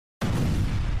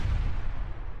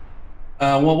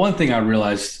Well, one thing I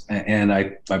realized, and I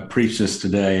preach this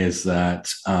today, is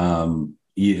that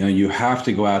you have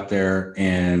to go out there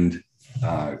and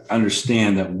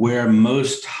understand that where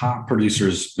most top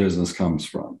producers' business comes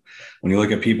from. When you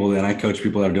look at people, and I coach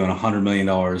people that are doing $100 million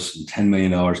and $10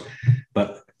 million,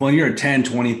 but when you're at 10,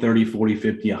 20, 30, 40,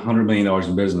 50, $100 million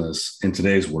in business in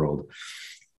today's world,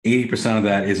 80% of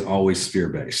that is always sphere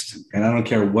based. And I don't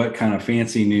care what kind of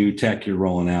fancy new tech you're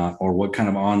rolling out or what kind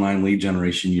of online lead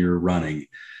generation you're running,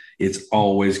 it's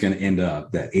always going to end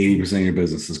up that 80% of your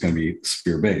business is going to be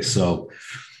sphere based. So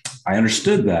I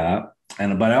understood that.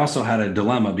 But I also had a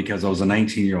dilemma because I was a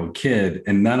 19-year-old kid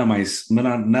and none of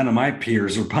my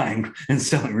peers are buying and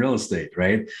selling real estate,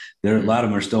 right? A lot of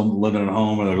them are still living at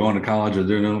home or they're going to college or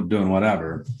they're doing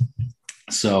whatever.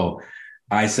 So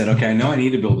I said, okay, I know I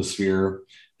need to build a sphere.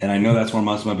 And I know that's where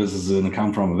most of my business is going to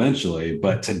come from eventually.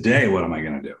 But today, what am I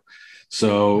going to do?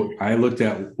 So I looked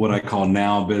at what I call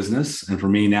now business. And for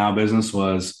me, now business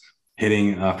was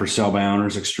hitting for sale by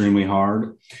owners extremely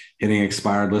hard, hitting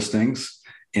expired listings,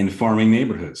 and farming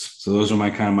neighborhoods. So those are my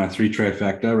three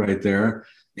trifecta right there.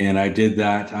 And I did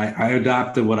that. I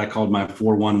adopted what I called my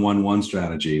 4-1-1-1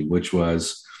 strategy, which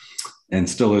was, and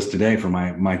still is today for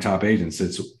my top agents.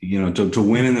 It's, to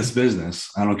win in this business.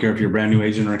 I don't care if you're a brand new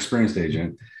agent or experienced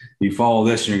agent. You follow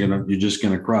this, you're just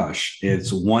gonna crush.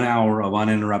 It's 1 hour of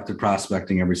uninterrupted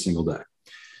prospecting every single day.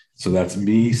 So that's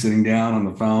me sitting down on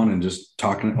the phone and just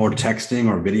talking or texting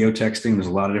or video texting. There's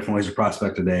a lot of different ways to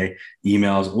prospect today,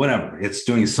 emails, whatever. It's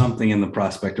doing something in the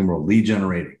prospecting world, lead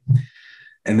generating.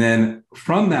 And then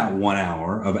from that 1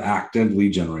 hour of active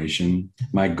lead generation,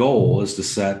 my goal is to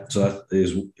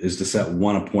set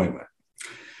one appointment.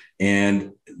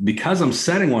 And because I'm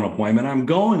setting one appointment, I'm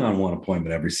going on one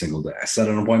appointment every single day. I set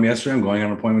an appointment yesterday, I'm going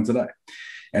on an appointment today.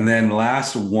 And then the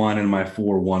last one in my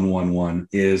 4-1-1-1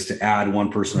 is to add one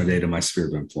person a day to my sphere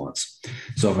of influence.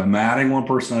 So if I'm adding one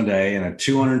person a day in a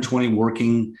 220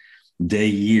 working day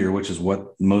year, which is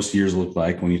what most years look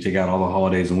like when you take out all the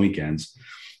holidays and weekends,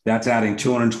 that's adding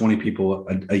 220 people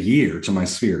a year to my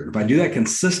sphere. If I do that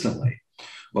consistently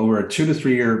over a 2 to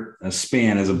 3 year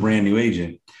span as a brand new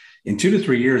agent, in 2 to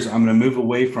 3 years, I'm going to move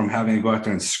away from having to go out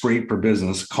there and scrape for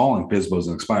business, calling FSBOs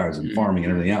and expires and farming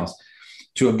and everything else,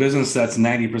 to a business that's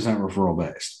 90% referral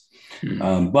based.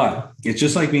 But it's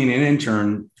just like being an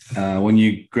intern. When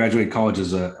you graduate college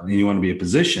and you want to be a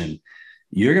physician,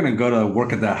 you're going to go to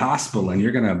work at that hospital and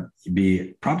you're going to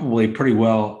be probably pretty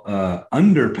well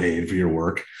underpaid for your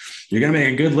work. You're going to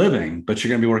make a good living, but you're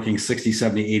going to be working 60,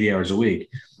 70, 80 hours a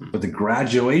week. But the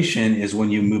graduation is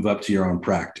when you move up to your own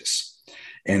practice.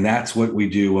 And that's what we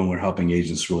do when we're helping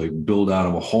agents really build out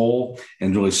of a hole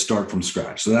and really start from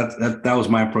scratch. So that was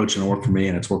my approach, and it worked for me,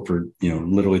 and it's worked for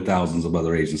literally thousands of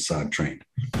other agents I've trained.